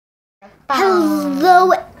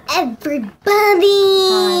Hello everybody!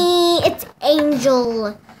 Hi. It's Angel.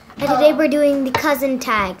 And today we're doing the cousin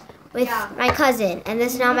tag with my cousin. And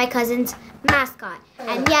this is now my cousin's mascot.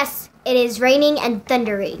 And yes, it is raining and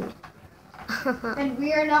thundering. And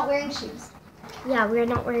we are not wearing shoes. Yeah, we're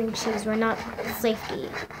not wearing shoes. We're not safety.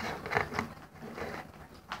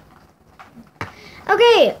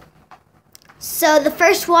 Okay. So the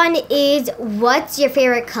first one is, what's your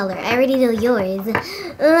favorite color? I already know yours.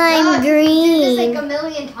 Lime green. This like a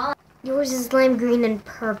million times. Yours is lime green and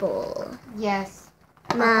purple. Yes.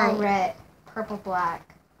 Mine. Purple, red, purple,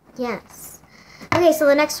 black. Yes. Okay, so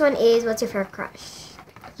the next one is, what's your favorite crush?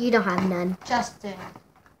 You don't have none. Justin.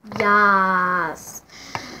 Yes.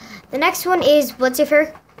 The next one is, what's your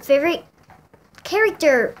favorite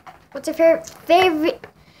character? What's your favorite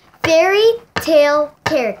fairy tale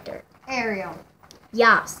character? Ariel.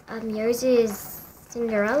 Yes. Yours is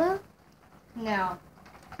Cinderella? No.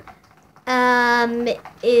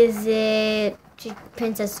 Is it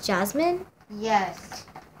Princess Jasmine? Yes.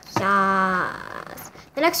 Yes.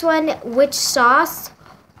 The next one, which sauce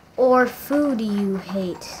or food do you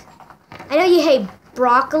hate? I know you hate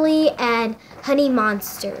broccoli and Honey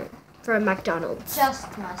Monster from McDonald's.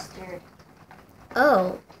 Just mustard.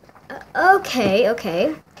 Oh.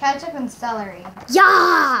 Okay. Ketchup and celery.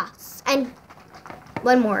 Yes! And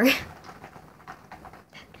one more.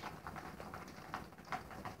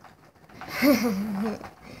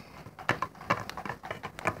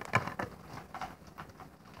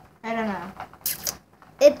 I don't know.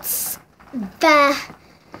 It's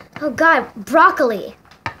broccoli.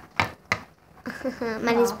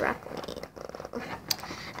 Mine is broccoli.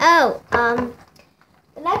 Oh,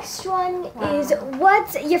 the next one is,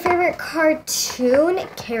 what's your favorite cartoon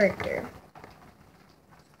character?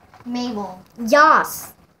 Mabel.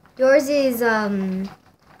 Yes. Yours is,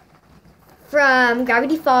 from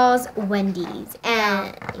Gravity Falls, Wendy's.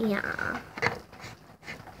 And, yeah.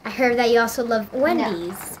 I heard that you also love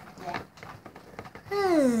Wendy's.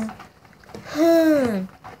 Yeah.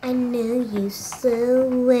 I know you so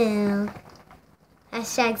well.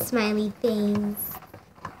 Hashtag smiley face.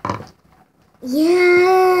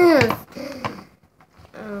 Yes.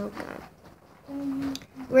 Oh God.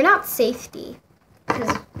 We're not safety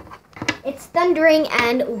because it's thundering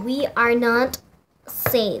and we are not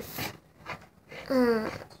safe.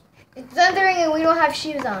 It's thundering and we don't have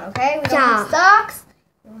shoes on, okay? We don't have socks.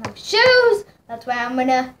 We don't have shoes. That's why I'm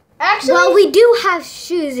gonna actually. Well, we do have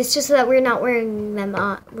shoes. It's just that we're not wearing them.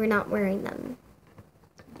 We're not wearing them.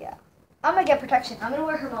 Yeah. I'm gonna get protection. I'm gonna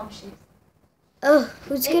wear her mom's shoes. Oh,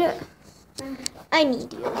 who's gonna? I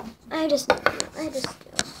need you. I just need you.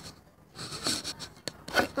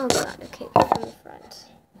 Oh God. Okay, from the front.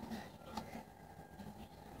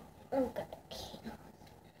 Oh God.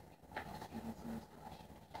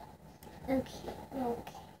 Okay.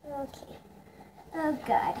 Oh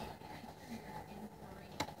God.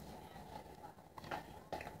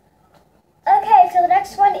 Okay, so the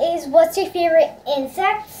next one is, what's your favorite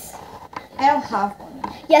insects? I don't have one.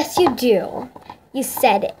 Yes, you do. You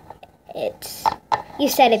said it. You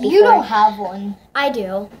said it before. You don't have one. I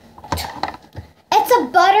do. It's a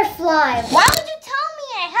butterfly. Why would you tell me?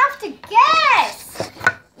 I have to guess.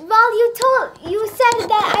 Well, you said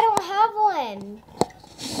that I don't have one.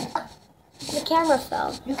 The camera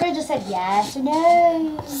fell. You could have just said yes or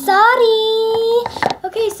no. Sorry.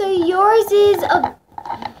 Okay, so yours is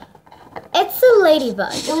it's a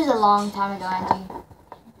ladybug. It was a long time ago, Auntie.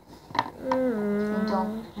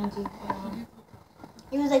 Auntie.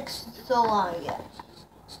 It was like so long ago.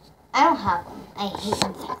 I don't have one. I hate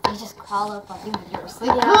insects. They just crawl up on you when you're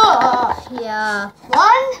asleep. Yeah.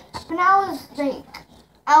 One, when I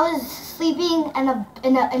was sleeping and a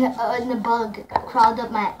bug crawled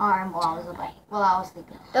up my arm while I was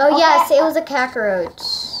sleeping. Oh okay. Yes, it was a cockroach.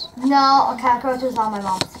 No, a cockroach was on my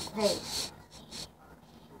mom's face.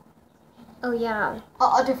 Oh yeah.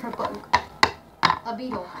 A different bug. A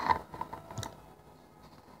beetle.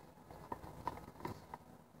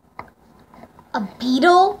 A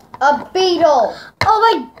beetle? A beetle. Oh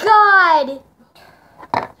my God.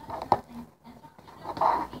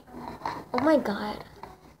 Oh my God.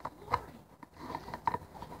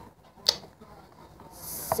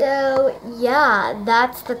 So, yeah,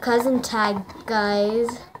 that's the cousin tag,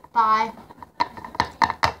 guys. Bye.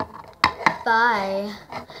 Bye.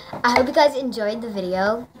 I hope you guys enjoyed the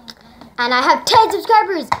video. And I have 10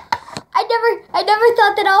 subscribers. I never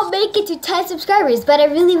thought that I'll make it to 10 subscribers, but I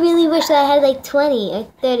really, really wish that I had like 20 or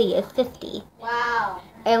 30 or 50. Wow.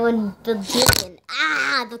 And when the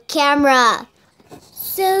camera.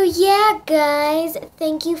 So yeah, guys,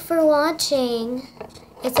 thank you for watching.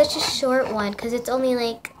 It's such a short one because it's only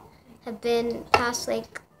like have been past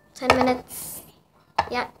like 10 minutes.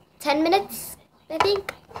 Yeah, 10 minutes, I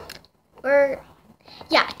think. Or,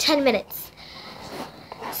 yeah, 10 minutes.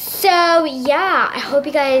 So, yeah, I hope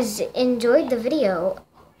you guys enjoyed the video.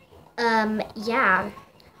 Yeah.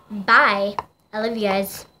 Bye. I love you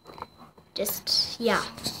guys. Just, yeah.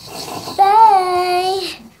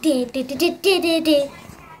 Bye.